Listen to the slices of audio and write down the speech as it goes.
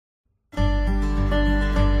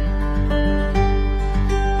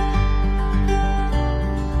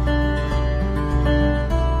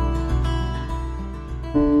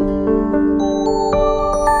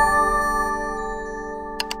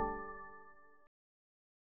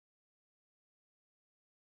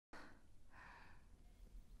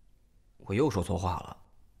我又说错话了，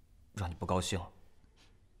让你不高兴。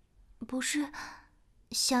不是，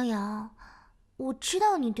逍遥，我知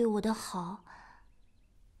道你对我的好，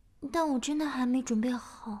但我真的还没准备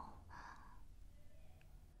好。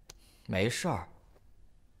没事儿，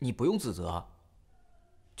你不用自责，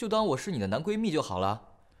就当我是你的男闺蜜就好了，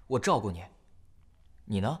我照顾你。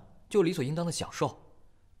你呢，就理所应当的享受，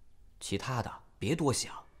其他的别多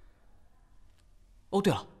想。哦，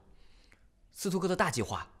对了，司徒哥的大计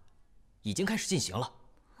划已经开始进行了，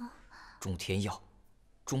钟天耀、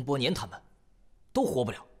钟伯年他们都活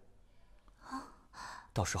不了。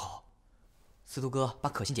到时候，司徒哥把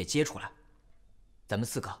可心姐接出来，咱们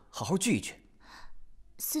4个好好聚一聚。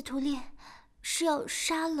司徒恋是要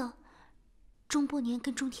杀了钟伯年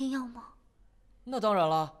跟钟天耀吗？那当然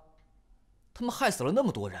了，他们害死了那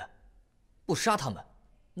么多人，不杀他们，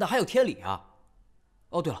哪还有天理啊？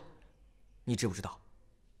哦，对了，你知不知道，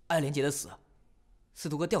爱莲姐的死，司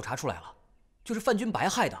徒哥调查出来了，就是范君白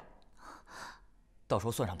害的。到时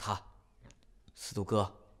候算上他，司徒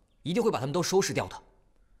哥一定会把他们都收拾掉的。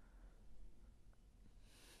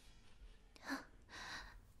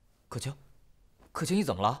可晴，你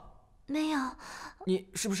怎么了？没有。你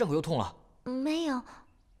是不是伤口又痛了？没有，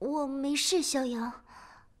我没事，逍遥。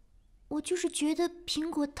我就是觉得苹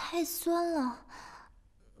果太酸了，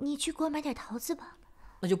你去给我买点桃子吧。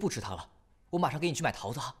那就不吃它了，我马上给你去买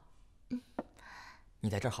桃子哈。你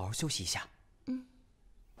在这儿好好休息一下。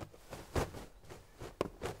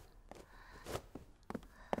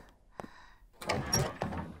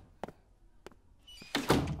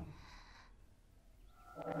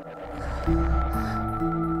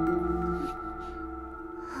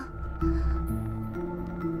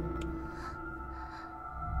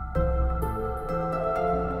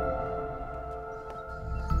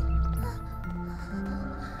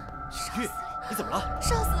你怎么了？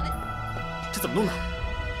烧死你！这怎么弄的？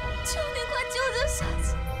求你快救救小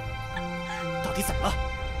姐！到底怎么了？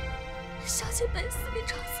小姐被死里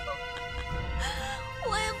撞死了，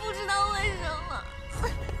我也不知道为什么。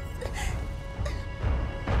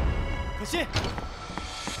可心，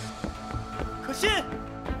可心，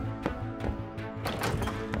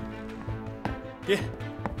爹，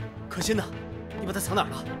可心呢？你把她藏哪儿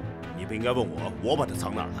了？你不应该问我，我把她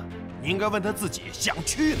藏哪儿了？你应该问她自己想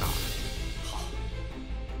去哪儿。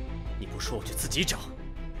你不说我就自己找，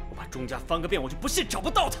我把钟家翻个遍，我就不信找不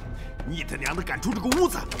到他。你他娘的敢出这个屋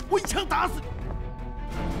子，我一枪打死你！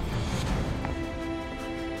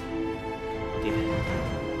爹，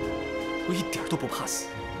我一点都不怕死，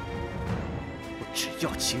我只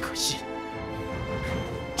要秦可心。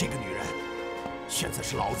这个女人，现在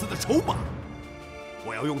是老子的筹码，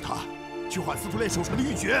我要用她去换司徒恋手上的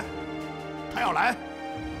玉珏。她要来，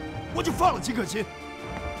我就放了秦可心。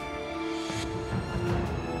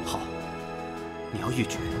你要玉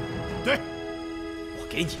珏？对，我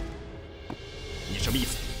给你。你什么意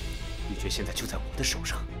思？玉珏现在就在我的手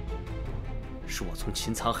上，是我从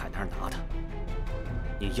秦沧海那儿拿的。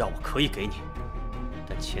你要我可以给你，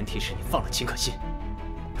但前提是你放了秦可心。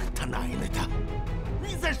他奶奶的！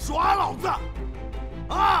你在耍老子！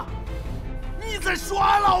啊！你在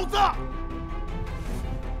耍老子！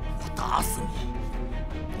我打死你！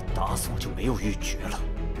你打死我就没有玉珏了。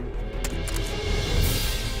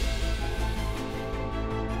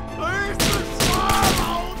儿子耍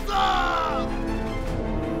老子！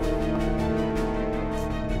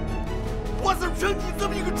我怎么成你这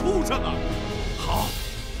么一个畜生啊！好，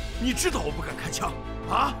你知道我不敢开枪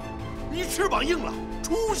啊！你翅膀硬了，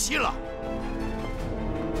出息了。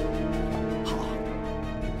好，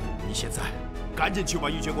你现在赶紧去把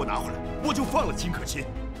玉珏给我拿回来，我就放了秦可心。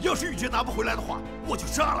要是玉珏拿不回来的话，我就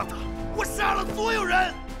杀了他，我杀了所有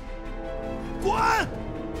人！滚！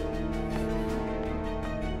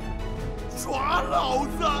耍老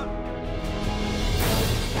子！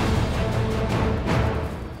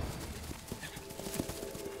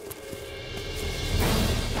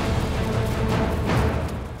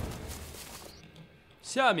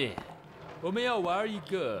下面我们要玩一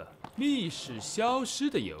个密室消失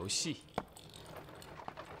的游戏。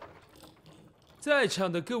在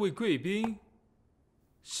场的各位贵宾，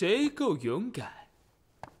谁够勇敢，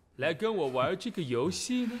来跟我玩这个游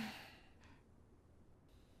戏呢？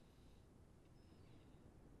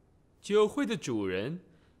酒会的主人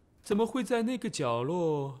怎么会在那个角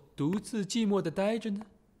落独自寂寞地待着呢？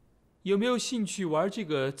有没有兴趣玩这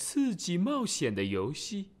个刺激冒险的游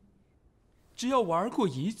戏？只要玩过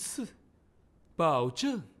一次，保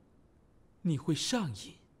证你会上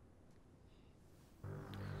瘾。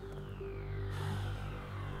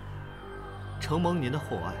承蒙您的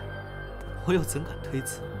厚爱，我又怎敢推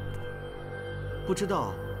辞？不知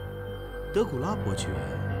道德古拉伯爵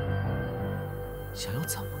想要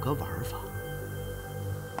怎么个玩法？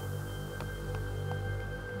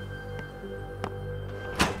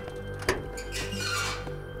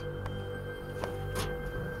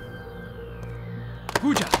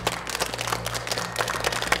鼓掌。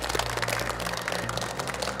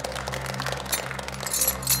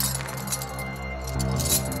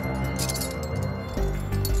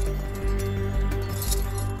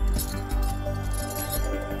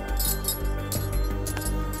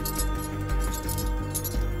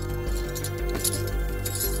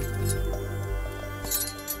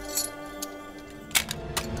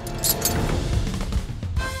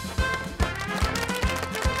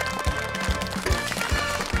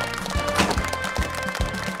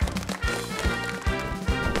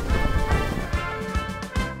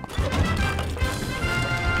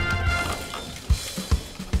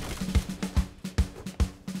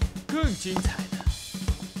更精彩的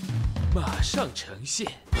马上呈现。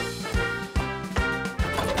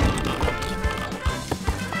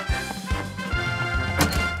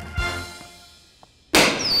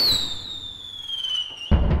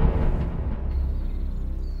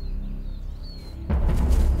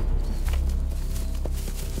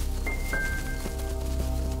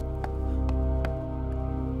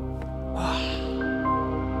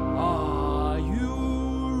Are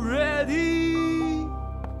you ready?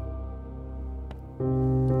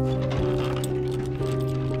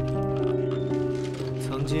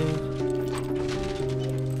 曾经，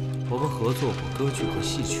我们合作过歌剧和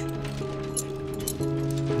戏曲，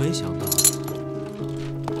没想到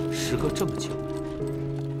时隔这么久，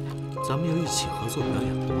咱们又一起合作表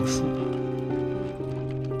演魔术，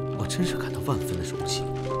我真是感到万分的荣幸。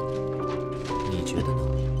你觉得呢，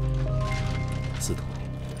司徒？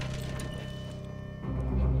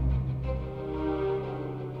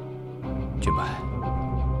君白，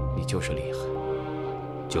你就是厉害。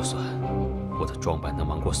就算我的装扮能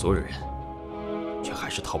瞒过所有人，却还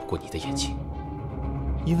是逃不过你的眼睛。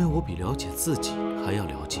因为我比了解自己还要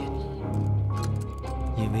了解你，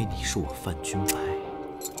因为你是我范君白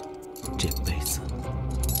这辈子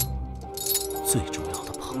最重要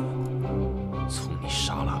的朋友。从你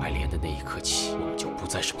杀了爱莲的那一刻起，我们就不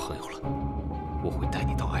再是朋友了。我会带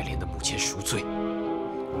你到爱莲的墓前赎罪。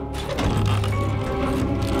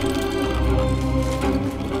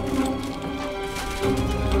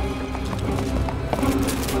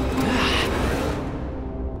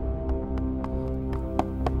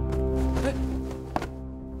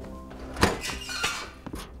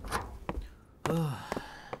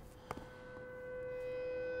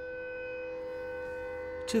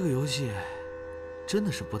这个游戏真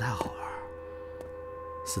的是不太好玩。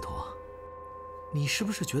司徒，你是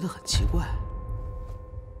不是觉得很奇怪？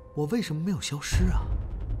我为什么没有消失啊？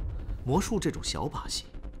魔术这种小把戏，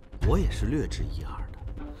我也是略知一二的。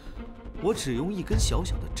我只用一根小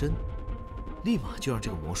小的针，立马就让这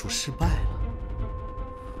个魔术失败了。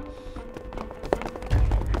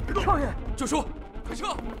少爷，救叔，快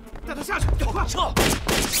撤！带他下去，快撤！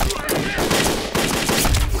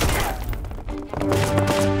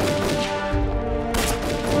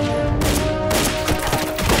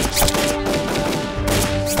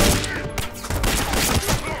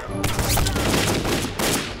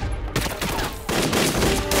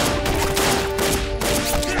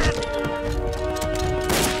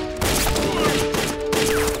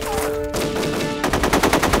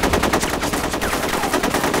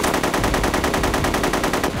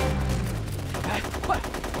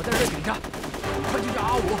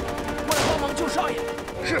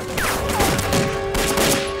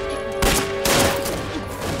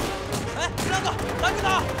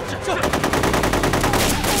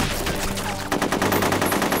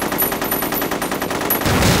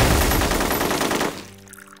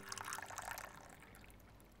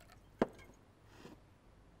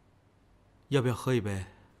要不要喝一杯？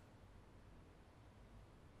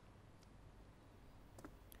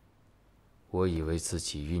我以为自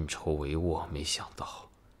己运筹帷幄，没想到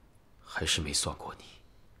还是没算过你。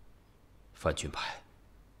范君白，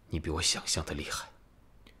你比我想象的厉害。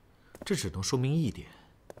这只能说明一点，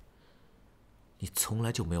你从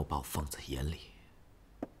来就没有把我放在眼里。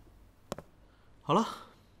好了，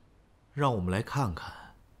让我们来看看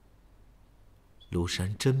庐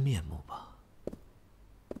山真面目吧。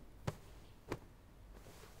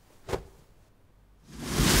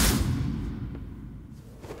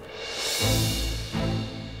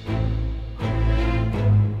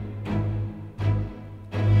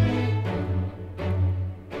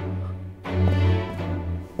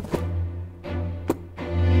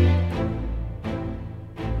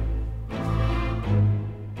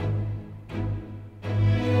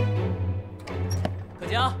可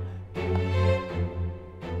江，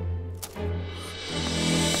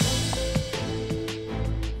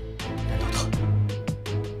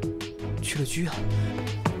居啊！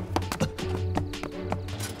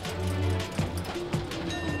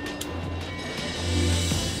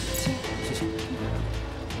谢谢。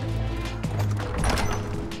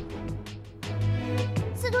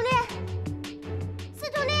司徒恋，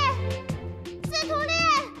司徒恋，司徒恋！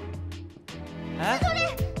哎，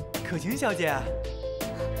可晴小姐，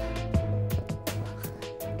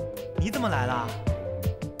你怎么来了？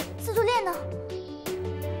司徒恋呢？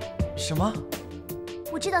什么？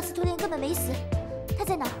我知道司徒恋根本没死，他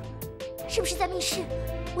在哪儿？是不是在密室？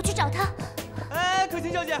我去找他。哎，可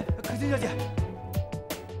晴小姐，可晴小姐，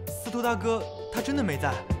司徒大哥他真的没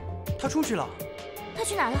在，他出去了。他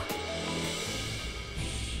去哪儿了？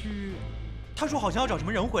他说好像要找什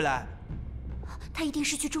么人回来。他一定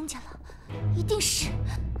是去钟家了，一定是。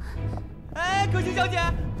哎，可晴小姐。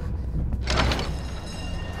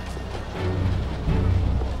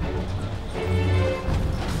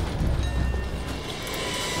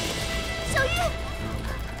小玉，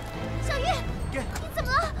小玉，你怎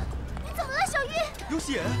么了？你怎么了，小玉？有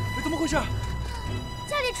血，怎么回事？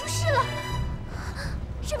家里出事了，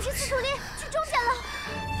是不是司徒恋去钟家了？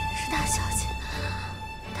是大小姐，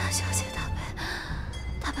大小姐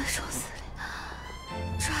她被撞死里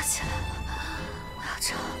抓起来了，要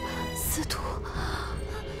找司徒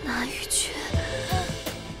拿玉珏。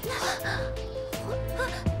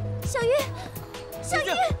小玉，小玉，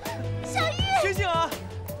小玉，醒醒啊！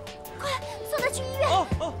快送他去医院。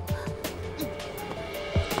哦。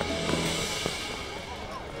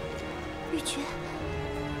玉珏，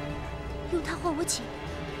用它换我请。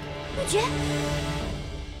玉珏，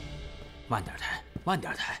慢点抬，慢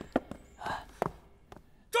点抬。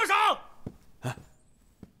住手！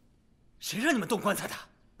谁让你们动棺材的？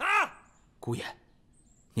啊！姑爷，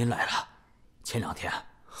您来了。前2天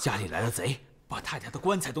家里来了贼，把太太的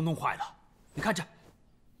棺材都弄坏了。你看这。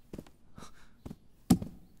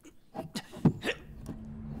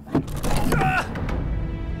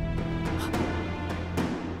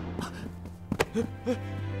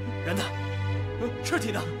人呢？尸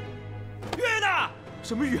体呢？玉呢？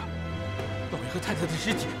什么玉啊？老爷和太太的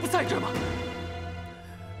尸体不在这儿吗？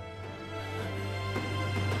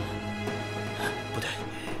不对，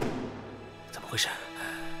怎么回事？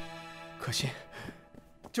可心，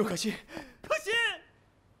就可心，可心！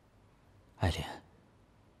爱莲，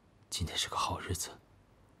今天是个好日子，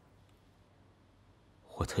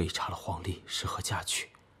我特意查了黄历，适合嫁娶。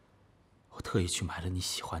我特意去买了你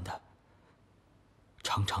喜欢的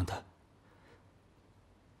长长的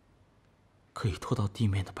可以拖到地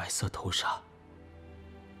面的白色头纱，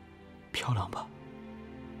漂亮吧？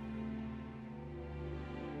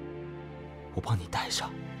我帮你戴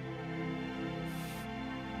上。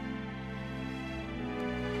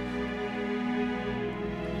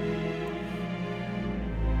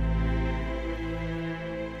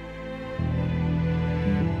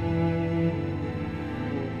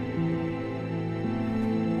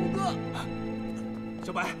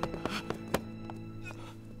小白，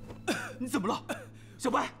你怎么了，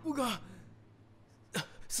小白？五哥，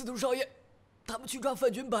司徒少爷，他们去抓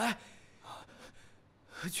范君白，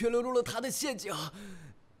却落入了他的陷阱。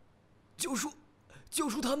救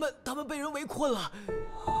赎他们，他们被人围困了。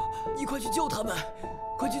你快去救他们，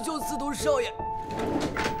快去救司徒少爷！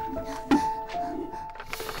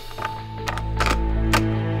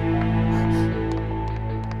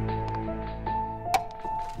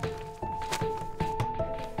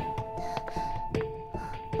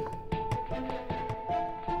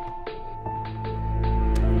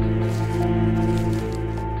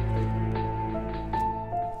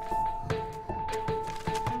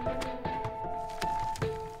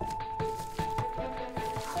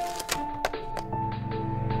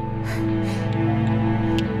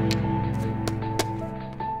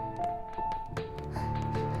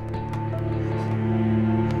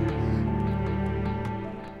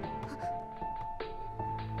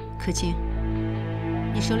可晴，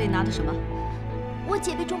你手里拿的什么？我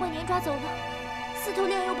姐被钟伯年抓走了，司徒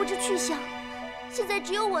恋又不知去向，现在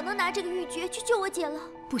只有我能拿这个玉珏去救我姐了。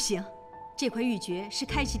不行，这块玉珏是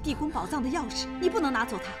开启地宫宝藏的钥匙，你不能拿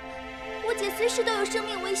走它。我姐随时都有生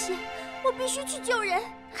命危险，我必须去救人。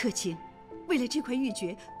可晴，为了这块玉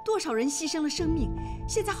珏，多少人牺牲了生命，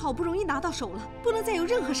现在好不容易拿到手了，不能再有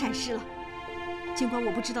任何闪失了。尽管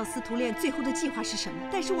我不知道司徒恋最后的计划是什么，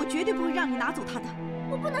但是我绝对不会让你拿走他的。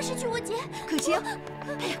我不能失去我姐，可晴，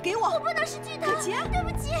哎呀，给我！我不能失去她，可晴，对不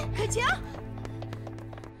起，可晴。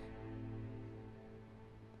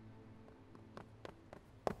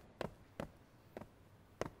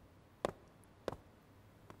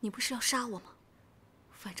你不是要杀我吗？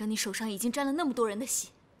反正你手上已经沾了那么多人的血，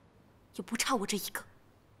又不差我这一个。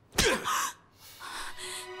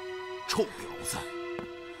臭婊子！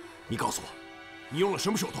你告诉我，你用了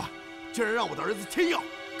什么手段，竟然让我的儿子天耀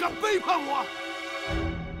敢背叛我？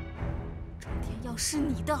周天耀是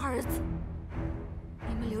你的儿子，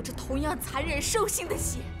你们流着同样残忍兽性的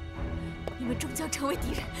血，你们终将成为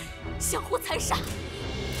敌人，相互残杀。可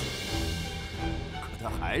他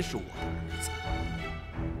还是我的儿子。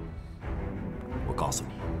我告诉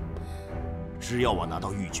你，只要我拿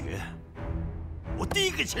到玉珏，我第一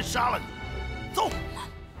个先杀了你。走，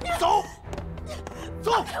走，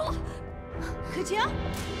走！放开我！可晴，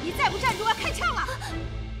你再不站住，我要开枪了！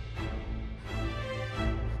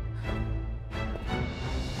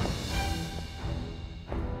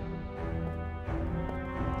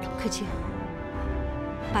可晴，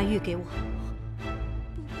把玉给我。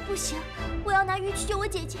不行，我要拿玉去救我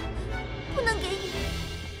姐姐，不能给你。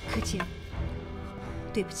可晴，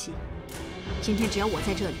对不起，今天只要我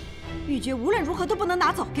在这里，玉珏无论如何都不能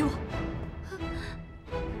拿走，给我。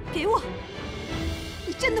给我！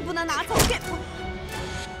你真的不能拿走！给我！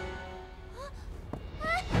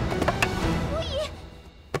无疑，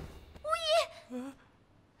无疑，你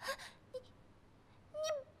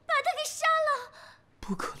把他给杀了！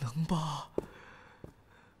不可能吧？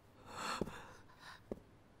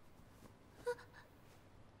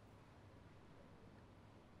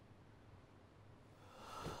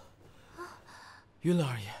晕了，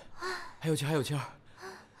二爷，还有气儿，还有气儿！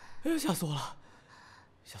哎呀，吓死我了！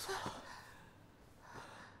吓死我了！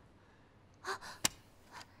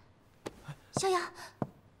小雅，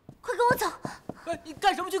快跟我走！哎，你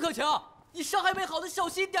干什么去，可晴？你伤还没好的，小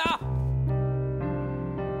心点儿！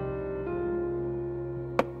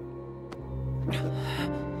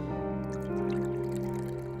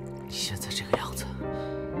你现在这个样子，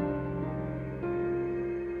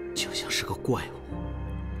就像是个怪物。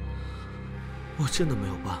我真的没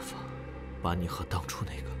有办法把你和当初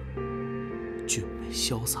那个俊美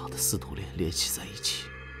潇洒的司徒恋联系在一起。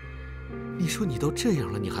你说你都这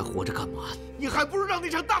样了，你还活着干嘛？你还不如让那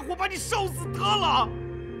场大火把你烧死得了。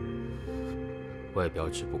外表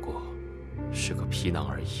只不过是个皮囊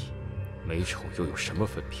而已，美丑又有什么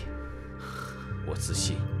分别？我自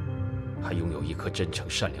信还拥有一颗真诚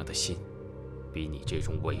善良的心，比你这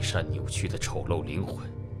种伪善扭曲的丑陋灵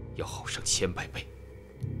魂要好上千百倍。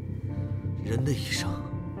人的一生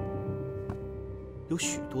有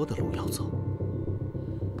许多的路要走，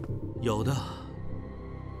有的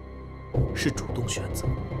是主动选择，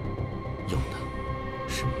有的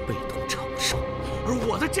是被动承受，而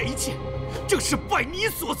我的这一切正是拜你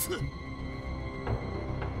所赐。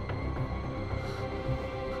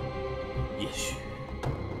也许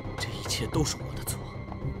这一切都是我的错。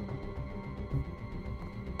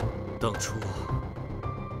当初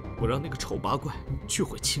我让那个丑八怪去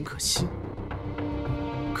毁秦可心，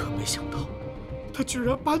可没想到他居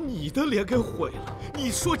然把你的脸给毁了。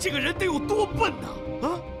你说这个人得有多笨呢？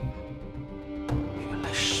啊！原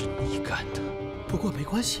来是你干的。不过没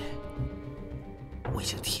关系，我已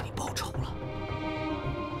经替你报仇了。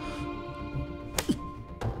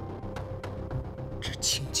只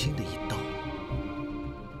轻轻的一刀，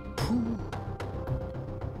噗，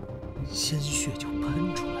鲜血就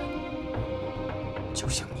喷出来了，就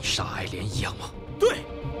像你杀爱莲一样吗？对，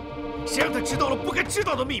谁让他知道了不该知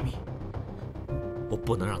道的秘密？我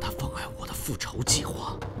不能让他妨碍我的复仇计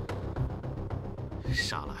划。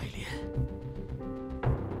杀了爱莲，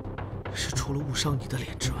是除了误伤你的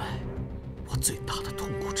脸之外，我最大的痛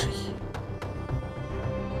苦之一。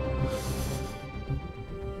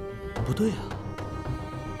不对啊，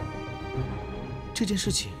这件事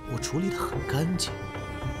情我处理得很干净。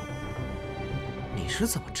你是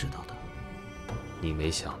怎么知道的？你没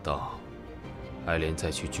想到，爱莲在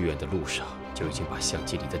去剧院的路上就已经把相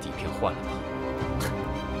机里的底片换了吗？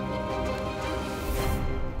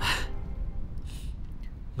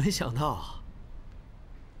没想到，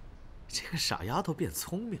这个傻丫头变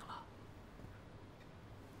聪明了。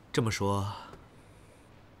这么说，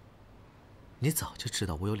你早就知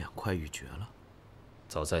道我有2块玉珏了？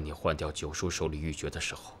早在你换掉九叔手里玉珏的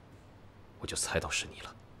时候，我就猜到是你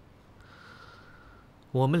了。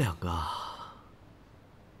我们2个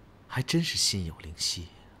还真是心有灵犀。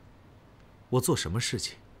我做什么事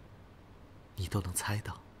情，你都能猜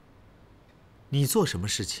到；你做什么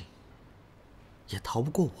事情，也逃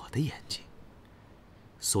不过我的眼睛。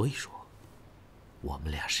所以说，我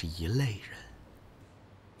们俩是一类人。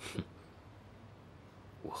哼，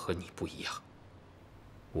我和你不一样，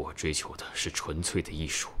我追求的是纯粹的艺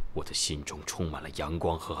术，我的心中充满了阳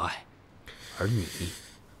光和爱，而你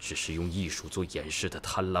只是用艺术做掩饰的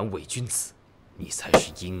贪婪伪君子，你才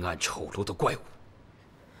是阴暗丑陋的怪物。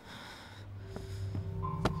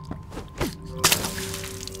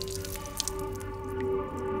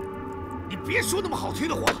别说那么好听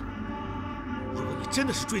的话。如果你真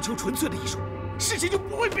的是追求纯粹的艺术，事情就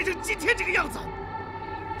不会变成今天这个样子。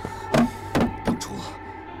当初，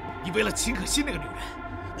你为了秦可心那个女人，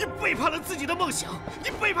你背叛了自己的梦想，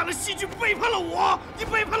你背叛了戏剧，背叛了我，你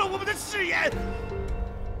背叛了我们的誓言。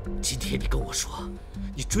今天你跟我说，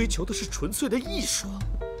你追求的是纯粹的艺术，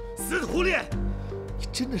司徒恋，你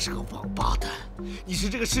真的是个王八蛋！你是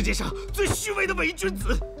这个世界上最虚伪的伪君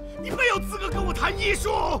子，你没有资格跟我谈艺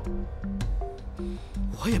术。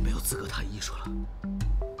我也没有资格谈艺术了。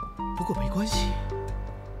不过没关系，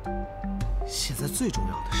现在最重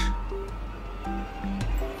要的是，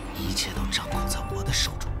一切都掌控在我的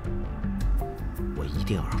手中。我一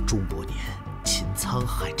定要让钟伯年、秦沧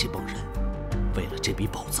海这帮人为了这笔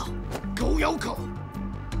宝藏，狗咬狗，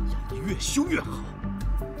咬得越凶越好。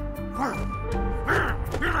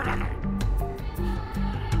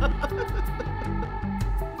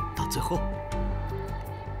到最后，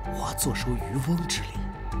我坐收渔翁之利，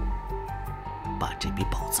把这笔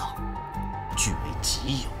宝藏据为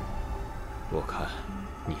己有。我看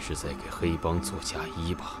你是在给黑帮做嫁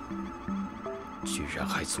衣吧？居然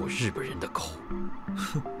还做日本人的狗！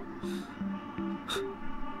哼！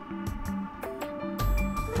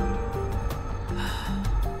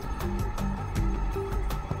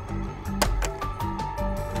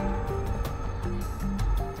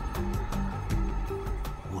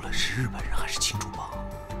无论是日本人还是青竹帮，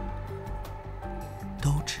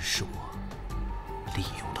都只是我利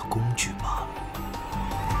用的工具罢了。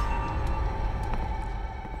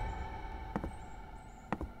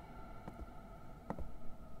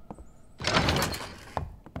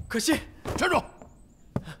可惜，站住！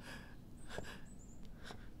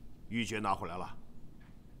玉珏拿回来了。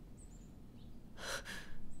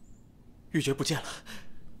玉珏不见了，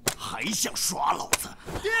还想耍老子？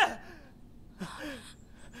爹！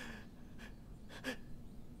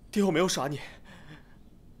爹，我没有耍你，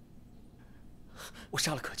我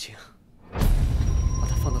杀了可卿，把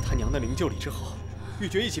她放到他娘的灵柩里之后，玉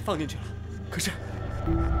珏一起放进去了。可是，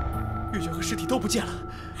玉珏和尸体都不见了。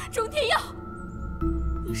钟天耀，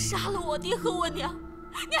你杀了我爹和我娘，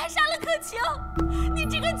你还杀了可卿，你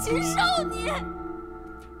这个禽兽！你，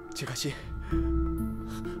秦可心，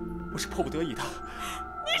我是迫不得已的。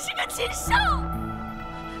你是个禽兽！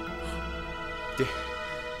爹，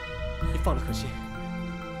你放了可心，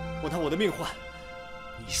我拿我的命换。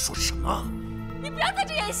你说什么？你不要在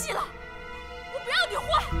这演戏了，我不要你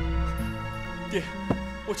换。爹，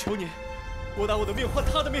我求您，我拿我的命换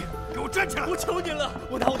他的命。给我站起来！我求您了，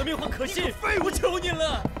我拿我的命换可心。我求您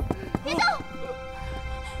了。别动！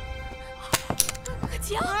可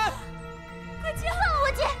卿，可卿，放我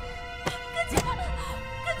姐！可卿，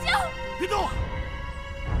可卿，别动！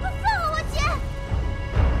放我姐！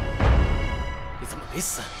你怎么没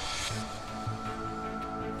死？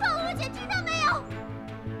放我姐，听到没有？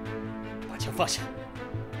把枪放下！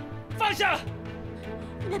放下！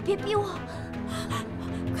你们别逼我！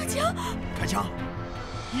可卿，开枪！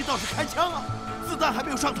你倒是开枪啊！子弹还没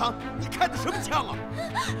有上膛，你开的什么枪啊？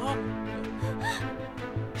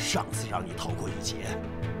上次让你逃过一劫，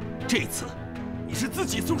这次你是自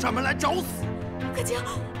己送上门来找死。可卿，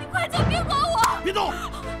你快走，别管我！别动！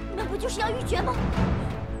那不就是要玉珏吗？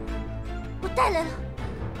我带来了。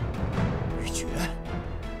玉珏，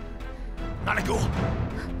拿来给我。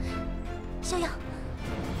小杨。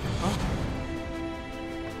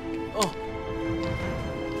哦。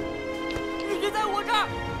玉珏在我这儿。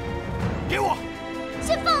给我！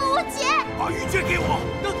先放了我姐！把玉珏给我！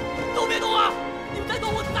都别动啊！你们再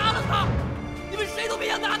动，我杀了他！你们谁都别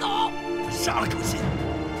想拿走！我杀了可心！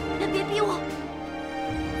你们别逼我！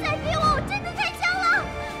再逼我，我真的开枪了！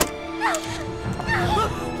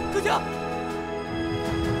可卿，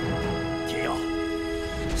天耀，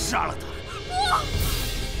杀了他！不！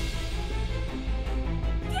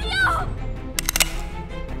天耀！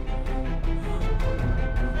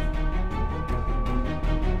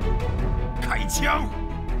开枪！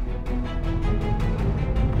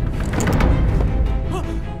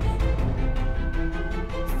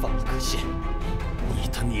放了可心！你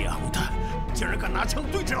他娘的，竟然敢拿枪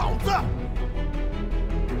对着老子！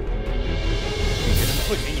玉珏他们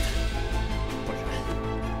会给你的，不然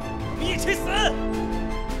你一起死！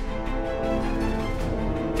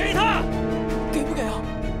给他！给不给啊？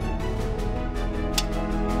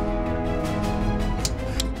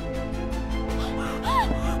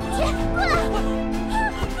姐，过来！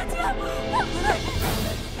可卿，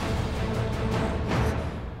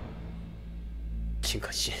秦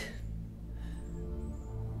可心，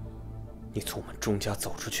你从我们钟家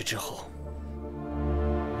走出去之后，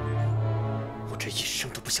我这一生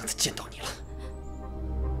都不想再见到你了。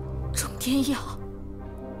钟天耀，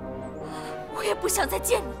我也不想再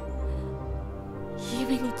见你，因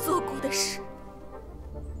为你做过的事，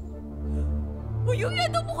我永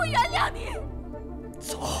远都不会原谅你。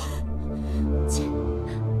走，姐，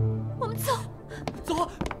我们走。走。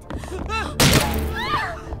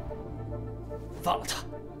放了他，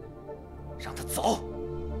让他走，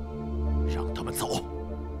让他们走。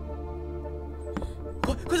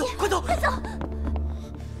快走，快走，快走！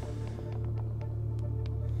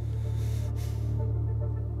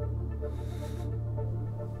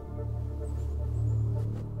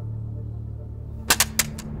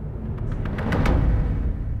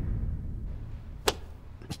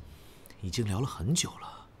已经聊了很久了，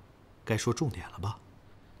该说重点了吧？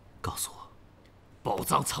告诉我，宝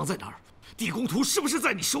藏藏在哪儿？地宫图是不是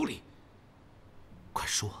在你手里？快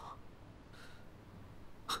说！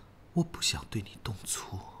我不想对你动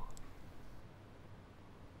粗。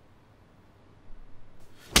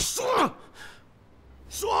说！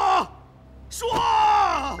说！说！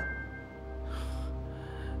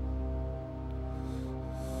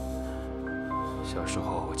小时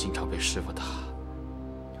候我经常被师傅打，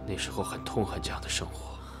那时候很痛恨这样的生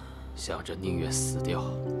活，想着宁愿死掉，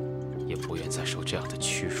也不愿再受这样的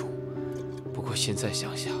屈辱。不过现在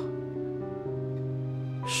想想，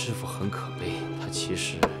师傅很可悲，他其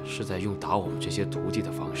实是在用打我们这些徒弟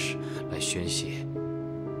的方式来宣泄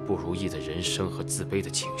不如意的人生和自卑的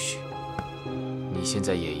情绪。你现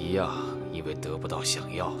在也一样，因为得不到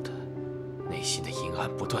想要的，内心的阴暗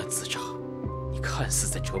不断滋长。你看似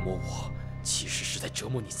在折磨我，其实是在折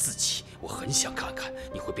磨你自己。我很想看看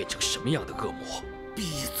你会变成什么样的恶魔。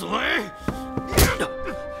闭嘴！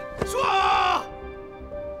说！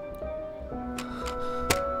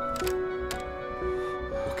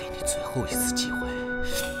我给你最后一次机会。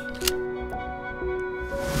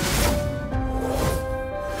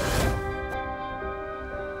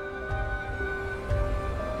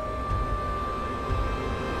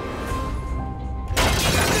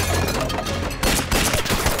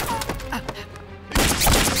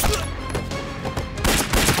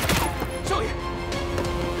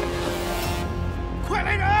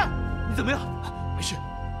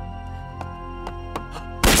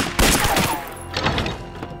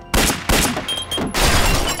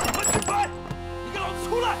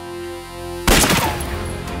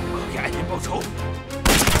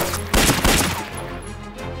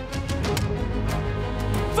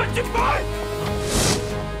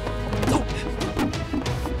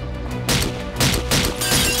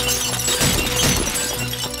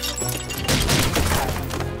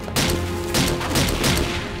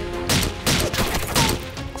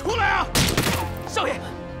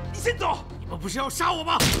不是要杀我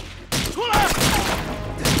吗？出来！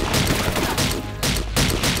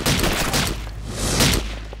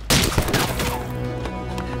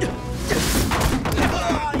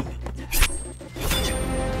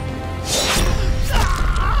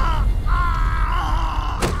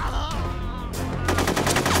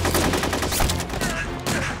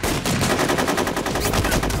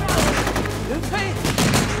人飞！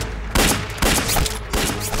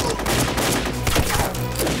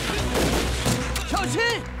小心！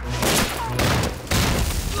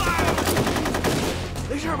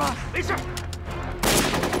没事吧？没事。师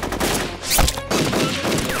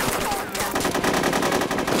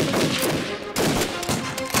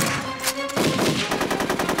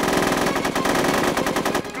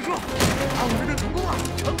叔，暗武之阵成功了！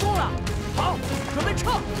成功了！好，准备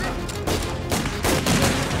撤！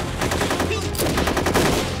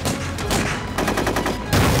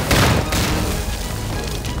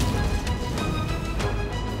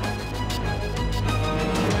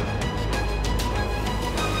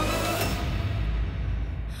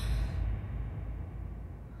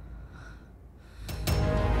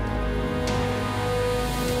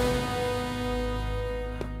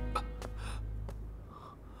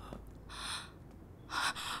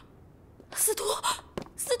司徒，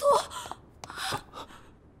司徒！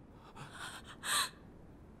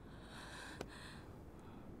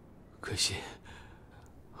可惜，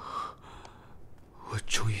我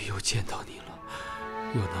终于又见到你了，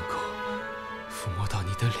又能够抚摸到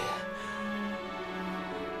你的脸。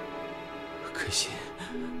可惜，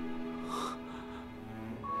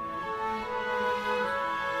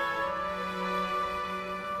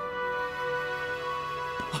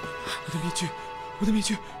我的面具，我的面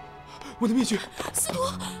具！我的面具，司徒，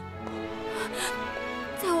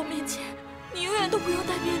在我面前，你永远都不用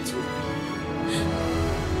戴面具。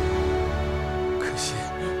可惜，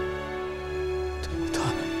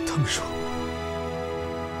他们说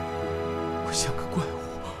我像个怪物。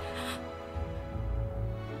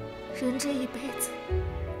人这一辈子，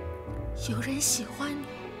有人喜欢你，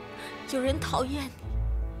有人讨厌你，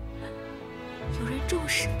有人重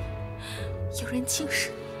视你，有人轻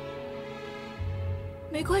视你。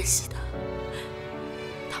没关系的，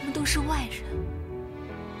他们都是外人。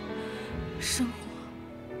生活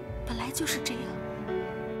本来就是这样，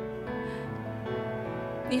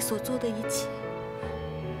你所做的一切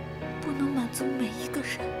不能满足每一个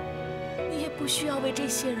人，你也不需要为这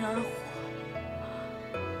些人而活。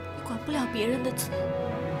你管不了别人的罪，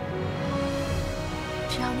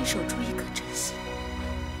只要你守住一颗真心，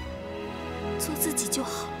做自己就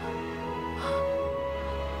好了。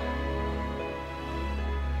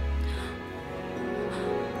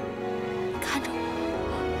你看着我，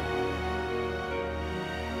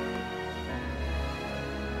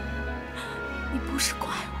你不是怪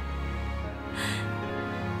物，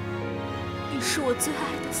你是我最爱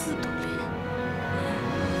的司徒恋，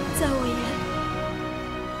在我眼里，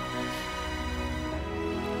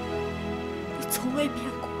你从未变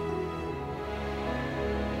过。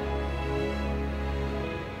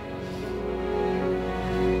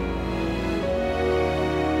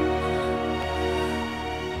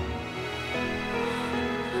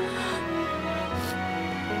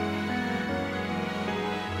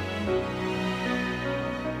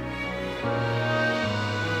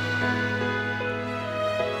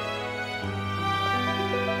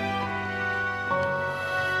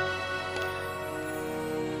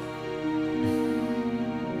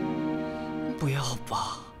不要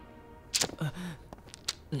吧，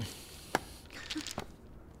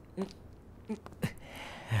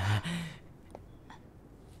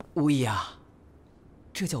无疑啊，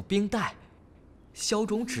这叫冰袋，消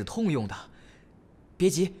肿止痛用的。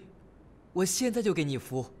别急，我现在就给你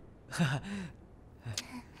敷。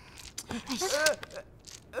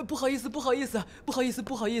不好意思，不好意思，不好意思，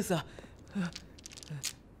不好意思。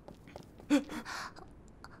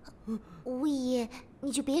无疑，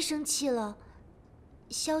你就别生气了。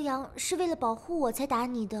萧阳是为了保护我才打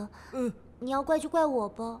你的，你要怪就怪我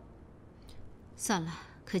吧。算了，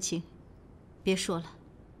可晴，别说了。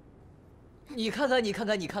你看看，你看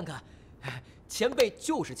看，你看看，前辈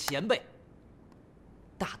就是前辈，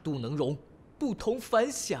大度能容，不同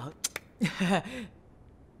凡响。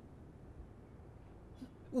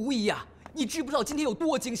无疑啊，你知不知道今天有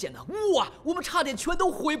多惊险呢？哇，我们差点全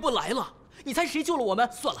都回不来了。你猜谁救了我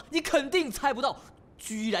们？算了，你肯定猜不到，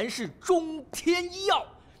居然是中天耀。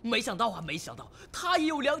没想到啊，没想到他也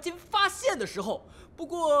有良心发现的时候。不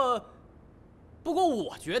过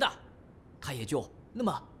我觉得，他也就那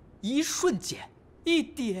么一瞬间，一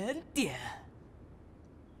点点。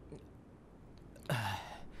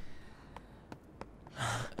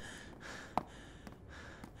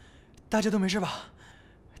大家都没事吧？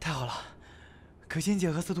太好了，可心姐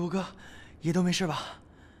和司徒哥也都没事吧？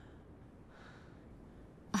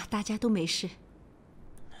啊，大家都没事。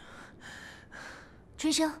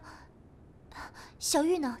春生，小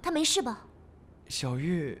玉呢？她没事吧？小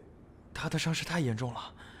玉，她的伤势太严重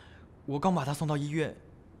了，我刚把她送到医院，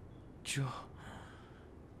就……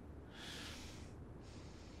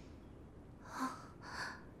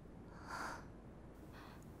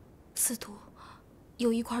司徒，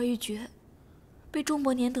有一块玉珏被钟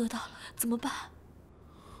伯年得到了，怎么办？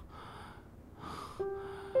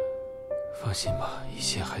放心吧，一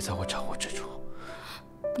切还在我掌握之中。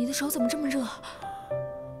你的手怎么这么热？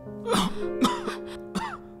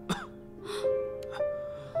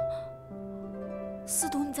司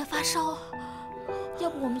徒，你在发烧啊？要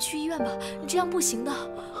不我们去医院吧？你这样不行的。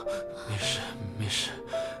没事，没事，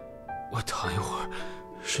我躺一会儿，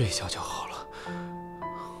睡一觉就好了。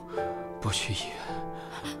不去医院。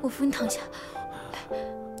我扶你躺下，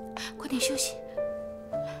快点休息。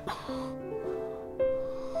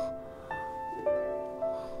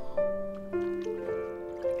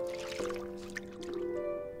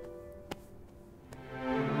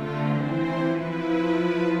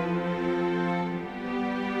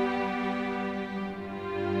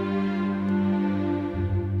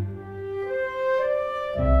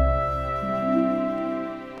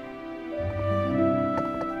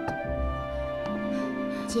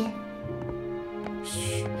姐，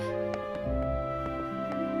嘘。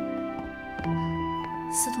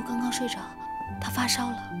司徒刚刚睡着，他发烧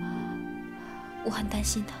了，我很担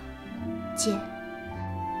心他。姐，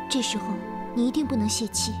这时候你一定不能泄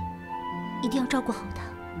气，一定要照顾好他。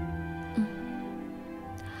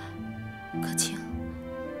可晴，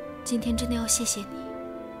今天真的要谢谢你。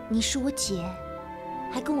你是我姐，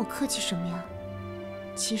还跟我客气什么呀？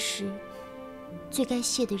其实，最该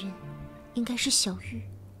谢的人应该是小玉。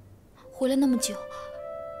回来那么久，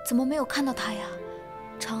怎么没有看到他呀？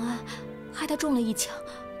长安害他中了一枪，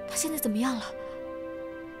他现在怎么样了？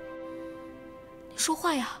你说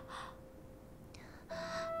话呀！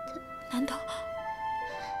难道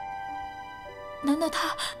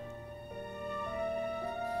他？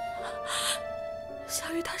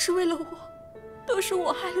小玉，他是为了我，都是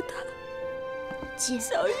我害了他。姐，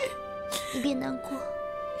小玉，你别难过，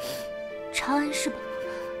长安是吧？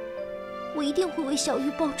我一定会为小玉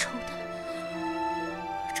报仇的。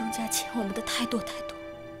钟家欠我们的太多，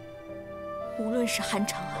无论是韩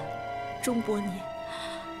长安、钟伯年，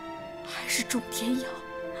还是钟天耀，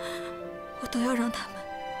我都要让他们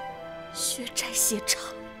血债血偿。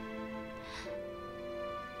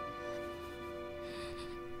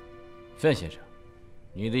范先生，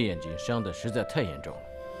你的眼睛伤得实在太严重了，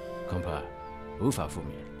恐怕无法复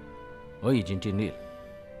原。我已经尽力了，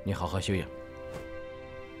你好好休养。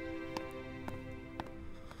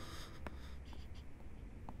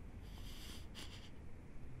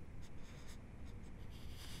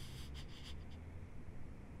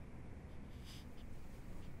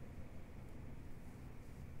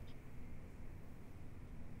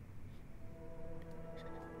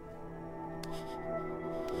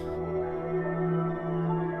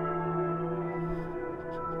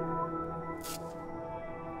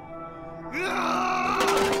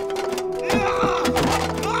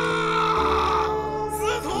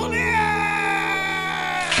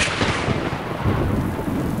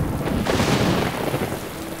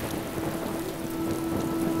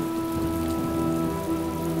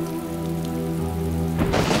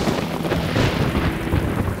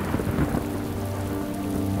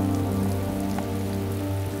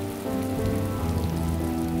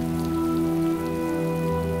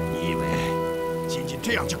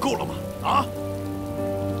这样就够了吗？啊！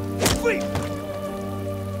废物！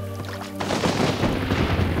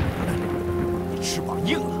你翅膀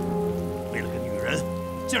硬了，为了个女人，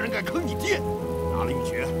竟然敢坑你爹，拿了玉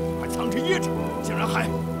珏还藏着掖着，竟然还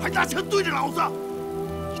拿枪对着老子！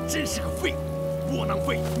你真是个废物，窝囊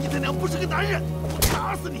废！你他娘不是个男人！我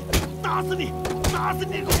打死你！打死你！打死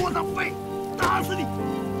你个窝囊废！打死你！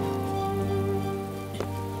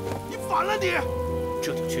你反了你！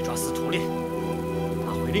这就去抓司徒恋。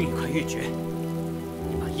另一块玉珏，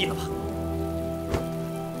你满意了吧？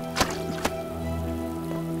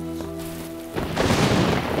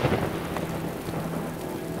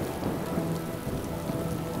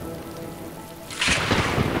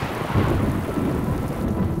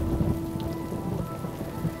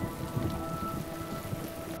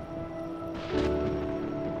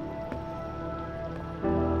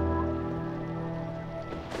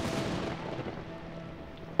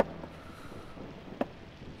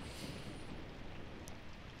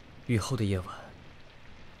雨后的夜晚，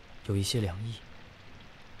有一些凉意。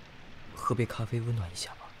喝杯咖啡温暖一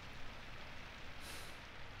下吧。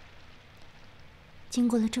经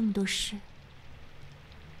过了这么多事，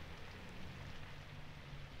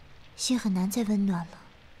心很难再温暖了。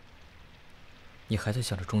你还在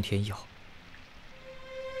想着钟天耀，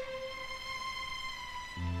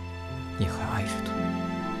你还爱着他？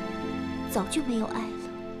早就没有爱了。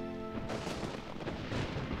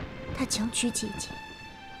他强娶姐姐。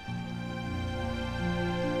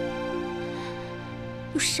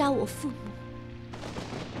又杀我父母，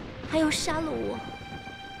还要杀了我，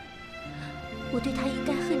我对他应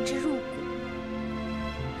该恨之入骨。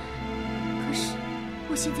可是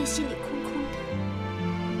我现在心里空空的，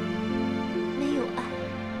没有爱，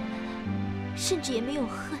甚至也没有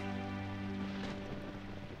恨。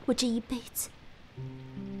我这一辈子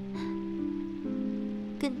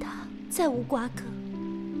跟他再无瓜葛，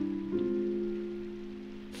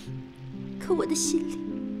可我的心里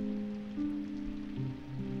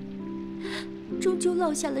终究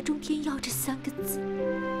落下了钟天耀这3个字。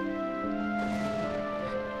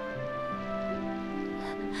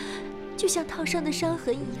就像烫伤的伤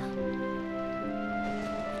痕一样，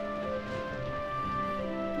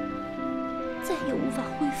再也无法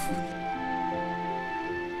恢复了。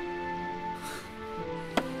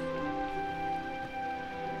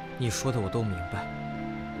你说的我都明白。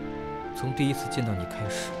从第一次见到你开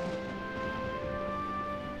始，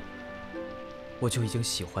我就已经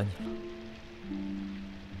喜欢你了。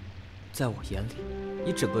在我眼里，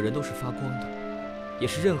你整个人都是发光的，也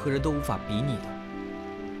是任何人都无法比拟的。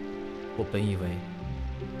我本以为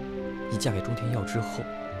你嫁给钟天耀之后，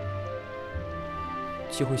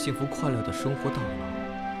就会幸福快乐的生活到老。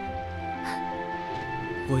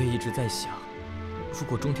我也一直在想，如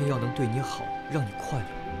果钟天耀能对你好，让你快乐，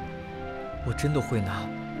我真的会拿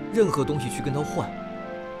任何东西去跟他换。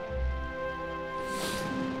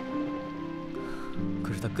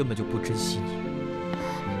可是他根本就不珍惜你。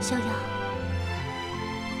逍遥，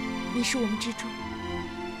你是我们之中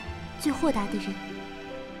最豁达的人。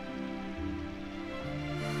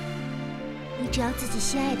你只要自己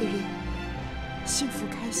心爱的人幸福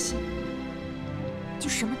开心，就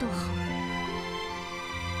什么都好。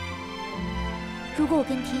如果我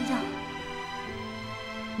跟天耀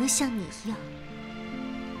能像你一样，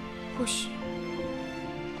或许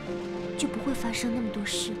就不会发生那么多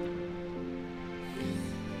事了。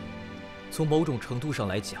从某种程度上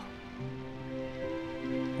来讲，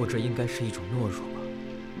我这应该是一种懦弱吧。